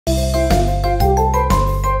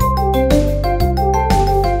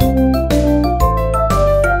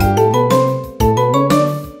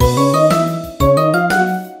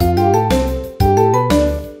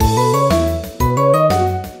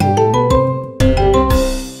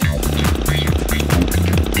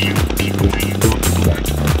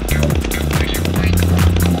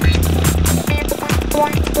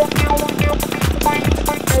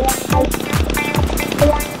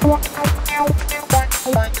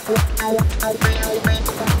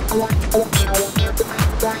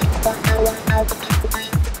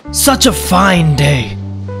Such a fine day.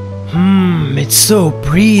 It's so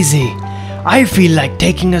breezy. I feel like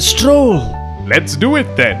taking a stroll. Let's do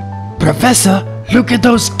it then. Professor, look at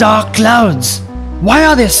those dark clouds. Why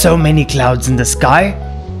are there so many clouds in the sky?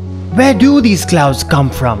 Where do these clouds come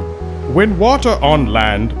from? When water on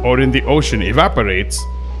land or in the ocean evaporates,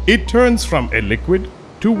 it turns from a liquid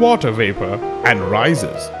to water vapor and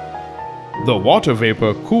rises. The water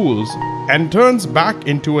vapor cools and turns back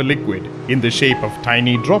into a liquid in the shape of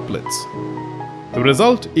tiny droplets. The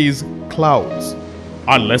result is clouds,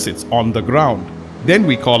 unless it's on the ground. Then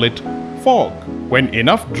we call it fog. When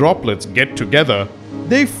enough droplets get together,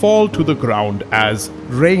 they fall to the ground as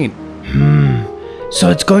rain. So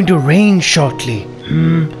it's going to rain shortly.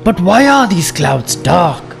 But why are these clouds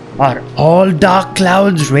dark? Are all dark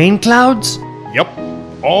clouds rain clouds? Yup,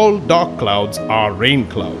 all dark clouds are rain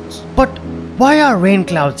clouds. But why are rain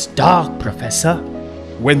clouds dark, Professor?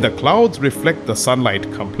 When the clouds reflect the sunlight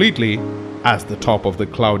completely, as the top of the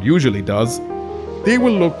cloud usually does, they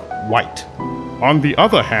will look white. On the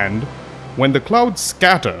other hand, when the clouds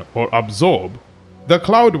scatter or absorb, the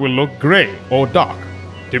cloud will look gray or dark,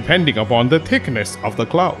 depending upon the thickness of the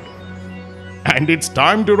cloud. And it's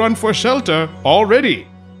time to run for shelter already.